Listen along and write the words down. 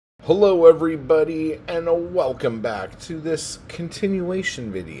Hello everybody and welcome back to this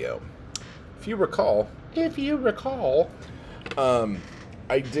continuation video. If you recall,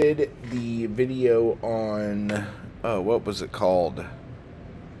 I did the video on, what was it called?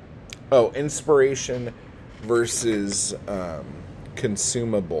 Oh, inspiration versus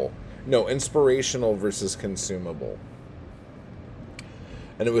consumable. No, inspirational versus consumable.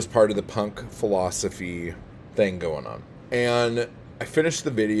 And it was part of the punk philosophy thing going on. And I finished the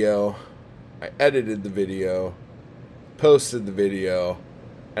video, I edited the video, posted the video,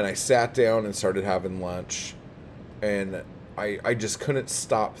 and I sat down and started having lunch. And I just couldn't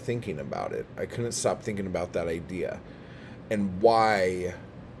stop thinking about it. I couldn't stop thinking about that idea and why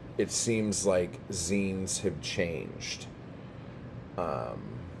it seems like zines have changed.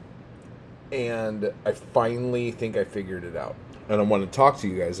 And I finally think I figured it out. And I want to talk to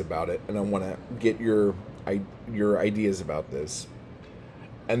you guys about it, and I want to get your ideas about this.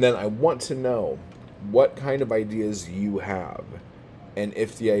 And then I want to know what kind of ideas you have, and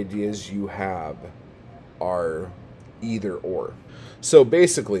if the ideas you have are either or. So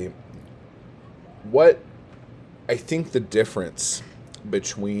basically, what I think the difference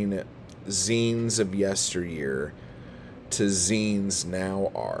between zines of yesteryear to zines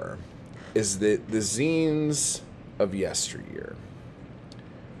now are is that the zines of yesteryear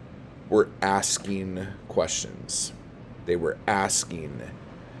were asking questions. They were asking,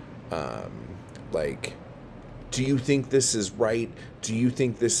 like, do you think this is right? Do you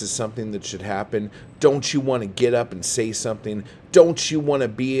think this is something that should happen? Don't you want to get up and say something? Don't you want to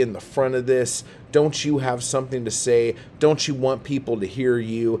be in the front of this? Don't you have something to say? Don't you want people to hear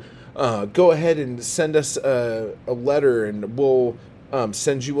you? Go ahead and send us a letter, and we'll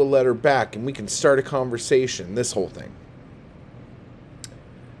send you a letter back, and we can start a conversation, this whole thing.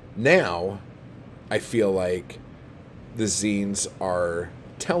 Now, I feel like the zines are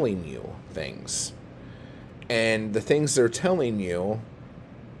telling you things. And the things they're telling you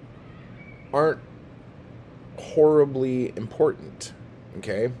aren't horribly important,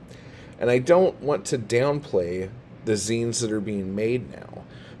 okay? And I don't want to downplay the zines that are being made now,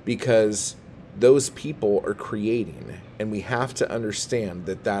 because those people are creating, and we have to understand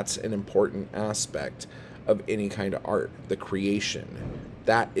that that's an important aspect of any kind of art, the creation.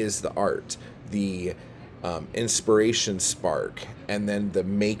 That is the art, the inspiration spark, and then the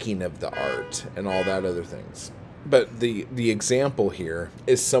making of the art and all that other things. But the example here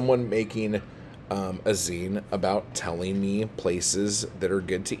is someone making a zine about telling me places that are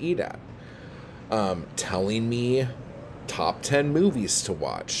good to eat at, telling me top 10 movies to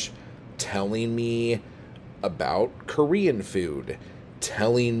watch, telling me about Korean food,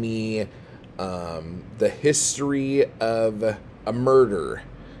 telling me the history of a murder,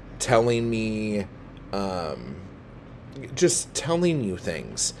 telling me just telling you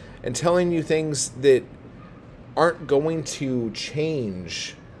things, and telling you things that aren't going to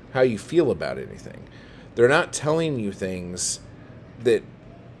change how you feel about anything. They're not telling you things that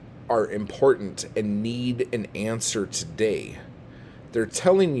are important and need an answer today. They're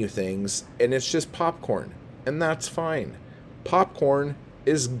telling you things, and it's just popcorn, and that's fine. Popcorn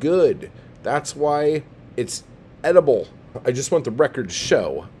is good. That's why it's edible. I just want the record to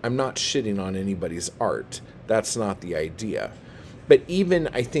show I'm not shitting on anybody's art. That's not the idea. But even,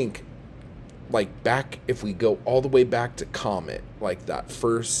 I think, like, back, if we go all the way back to Comet, like that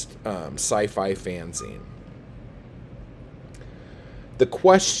first sci-fi fanzine, the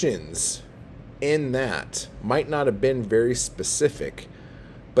questions in that might not have been very specific,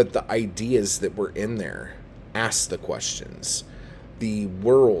 but the ideas that were in there asked the questions. The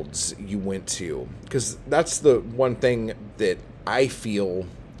worlds you went to, because that's the one thing that I feel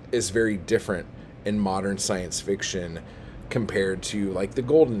is very different in modern science fiction compared to, like, the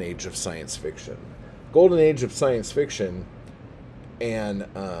golden age of science fiction. Golden age of science fiction, and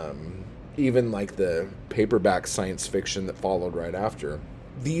even like the paperback science fiction that followed right after.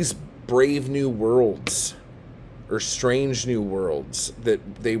 These brave new worlds, or strange new worlds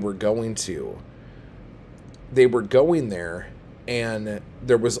that they were going to. They were going there, and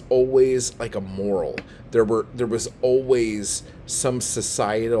there was always like a moral. There was always some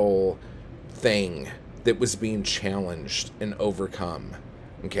societal thing that was being challenged and overcome.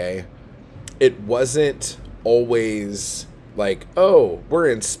 Okay? It wasn't always like, oh, we're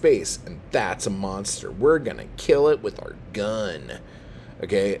in space and that's a monster, we're gonna kill it with our gun.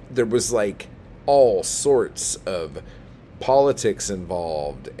 Okay? There was like all sorts of politics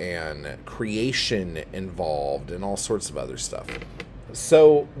involved and creation involved and all sorts of other stuff.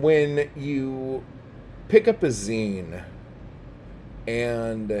 So when you pick up a zine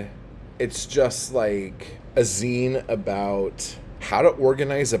and it's just like a zine about How to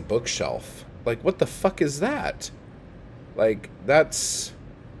organize a bookshelf. Like, what the fuck is that? Like, that's,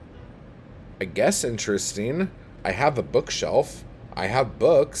 I guess, interesting. I have a bookshelf. I have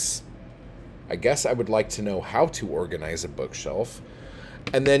books. I guess I would like to know how to organize a bookshelf.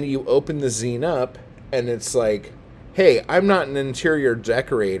 And then you open the zine up, and it's like, hey, I'm not an interior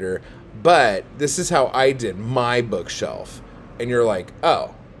decorator, but this is how I did my bookshelf. And you're like,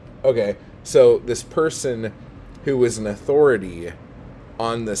 oh, okay. So this person who is an authority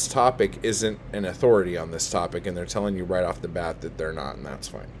on this topic isn't an authority on this topic, and they're telling you right off the bat that they're not, and that's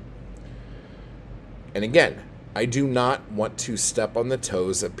fine. And again, I do not want to step on the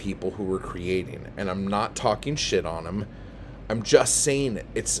toes of people who are creating, and I'm not talking shit on them. I'm just saying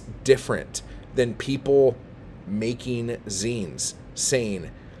it's different than people making zines saying,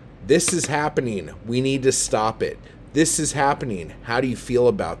 this is happening, we need to stop it. This is happening, how do you feel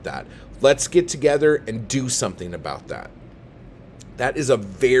about that? Let's get together and do something about that. That is a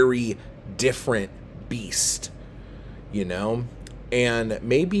very different beast, you know? And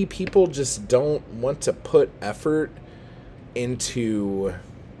maybe people just don't want to put effort into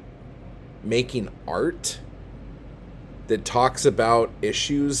making art that talks about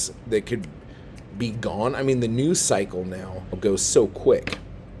issues that could be gone. I mean, the news cycle now goes so quick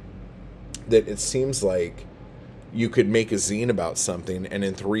that it seems like you could make a zine about something, and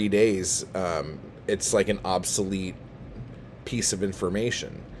in 3 days, it's like an obsolete piece of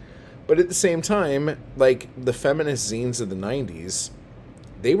information. But at the same time, like the feminist zines of the 90s,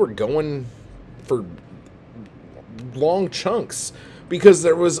 they were going for long chunks because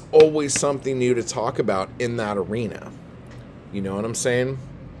there was always something new to talk about in that arena. You know what I'm saying?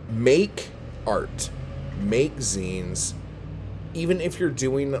 Make art, make zines, even if you're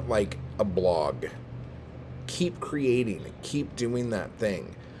doing like a blog. Keep creating, keep doing that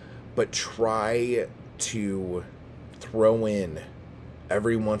thing, but try to throw in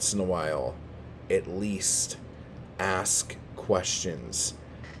every once in a while, at least ask questions.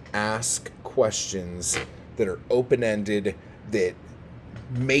 Ask questions that are open-ended, that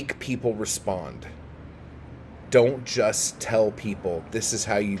make people respond. Don't just tell people, this is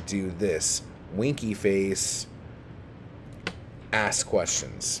how you do this. Winky face. Ask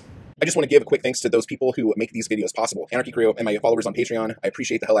questions. I just want to give a quick thanks to those people who make these videos possible. Anarchy Crew and my followers on Patreon. I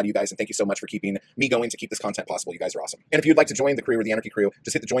appreciate the hell out of you guys, and thank you so much for keeping me going to keep this content possible. You guys are awesome. And if you'd like to join the crew or the Anarchy Crew,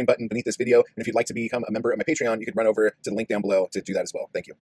 just hit the join button beneath this video. And if you'd like to become a member of my Patreon, you could run over to the link down below to do that as well. Thank you.